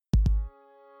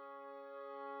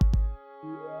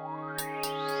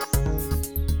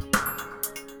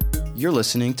You're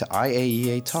listening to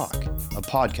IAEA Talk, a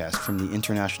podcast from the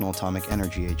International Atomic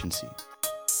Energy Agency.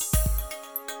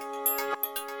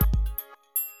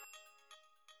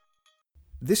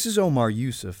 This is Omar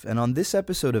Yusuf, and on this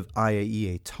episode of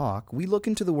IAEA Talk, we look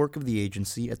into the work of the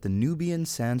agency at the Nubian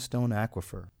Sandstone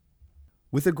Aquifer.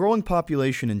 With a growing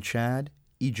population in Chad,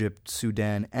 Egypt,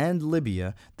 Sudan, and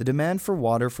Libya, the demand for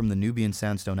water from the Nubian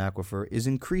Sandstone Aquifer is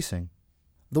increasing.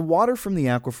 The water from the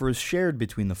aquifer is shared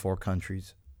between the four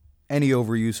countries. Any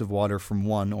overuse of water from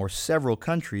one or several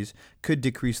countries could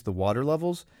decrease the water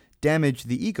levels, damage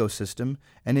the ecosystem,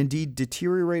 and indeed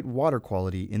deteriorate water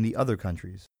quality in the other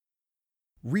countries.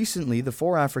 Recently, the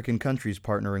four African countries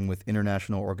partnering with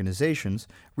international organizations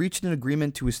reached an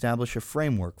agreement to establish a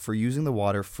framework for using the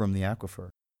water from the aquifer.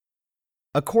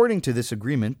 According to this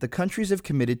agreement, the countries have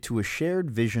committed to a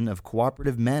shared vision of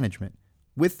cooperative management,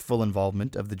 with full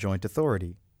involvement of the Joint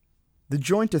Authority. The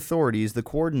Joint Authority is the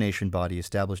coordination body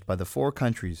established by the four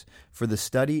countries for the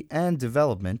study and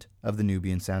development of the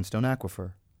Nubian Sandstone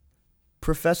Aquifer.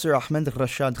 Professor Ahmed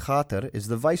Rashad Khater is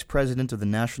the Vice President of the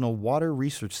National Water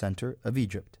Research Center of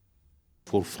Egypt.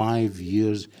 For 5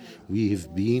 years, we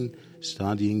have been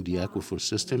studying the aquifer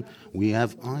system. We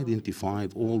have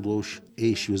identified all those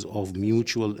issues of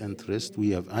mutual interest. We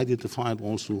have identified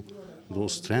also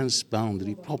those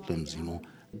transboundary problems,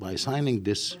 By signing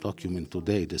this document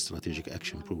today, the Strategic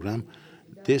Action Program,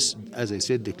 this, as I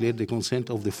said, declared the consent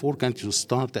of the four countries to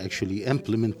start actually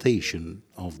implementation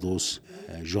of those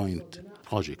joint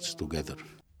projects together.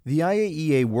 The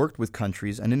IAEA worked with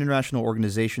countries and international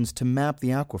organizations to map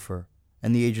the aquifer,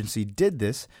 and the agency did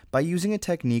this by using a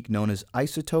technique known as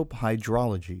isotope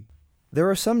hydrology. There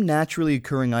are some naturally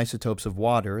occurring isotopes of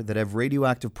water that have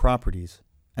radioactive properties,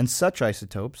 and such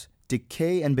isotopes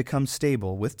decay and become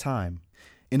stable with time.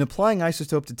 In applying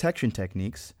isotope detection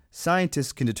techniques,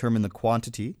 scientists can determine the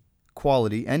quantity,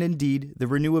 quality, and indeed the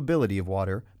renewability of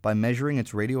water by measuring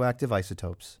its radioactive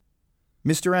isotopes.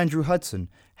 Mr. Andrew Hudson,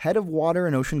 Head of Water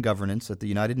and Ocean Governance at the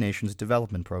United Nations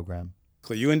Development Program.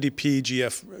 UNDP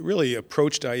GF really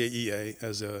approached IAEA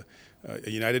as a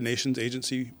United Nations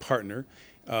agency partner,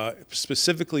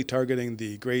 specifically targeting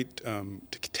the great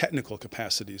technical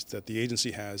capacities that the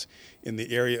agency has in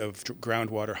the area of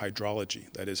groundwater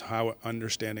hydrology. That is,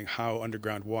 understanding how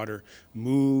underground water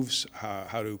moves,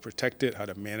 how to protect it, how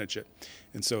to manage it.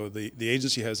 And so the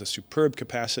agency has a superb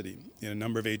capacity in a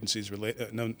number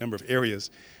of areas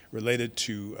related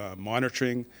to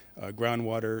monitoring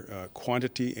groundwater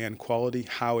quantity and quality,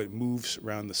 how it moves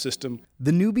around the system.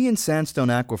 The Nubian Sandstone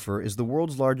Aquifer is the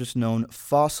world's largest known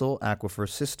fossil aquifer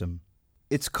system.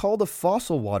 It's called a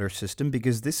fossil water system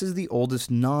because this is the oldest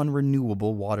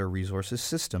non-renewable water resources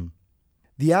system.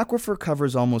 The aquifer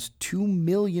covers almost 2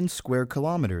 million square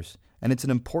kilometers, and it's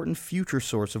an important future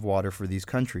source of water for these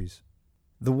countries.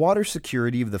 The water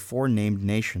security of the four named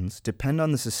nations depend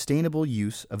on the sustainable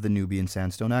use of the Nubian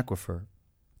Sandstone Aquifer.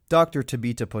 Dr.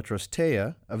 Tabita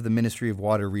Potrostea of the Ministry of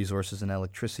Water Resources and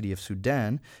Electricity of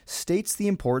Sudan states the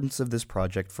importance of this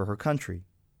project for her country.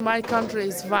 My country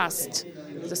is vast,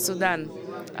 the Sudan,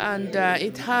 and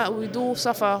we do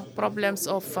suffer problems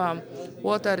of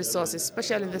water resources,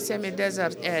 especially in the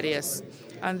semi-desert areas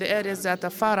and the areas that are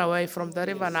far away from the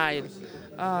River Nile.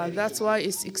 That's why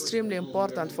it's extremely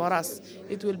important for us.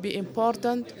 It will be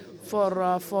important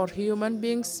for human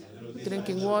beings,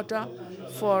 drinking water,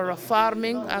 for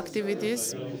farming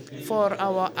activities, for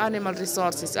our animal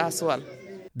resources as well.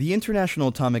 The International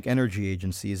Atomic Energy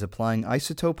Agency is applying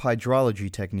isotope hydrology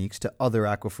techniques to other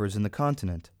aquifers in the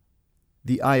continent.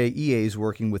 The IAEA is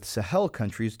working with Sahel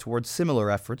countries towards similar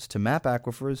efforts to map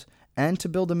aquifers and to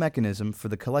build a mechanism for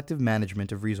the collective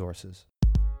management of resources.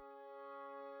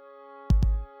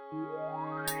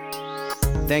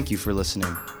 Thank you for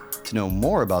listening. To know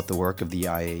more about the work of the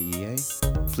IAEA,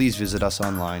 please visit us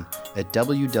online at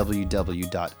www.iaea.org.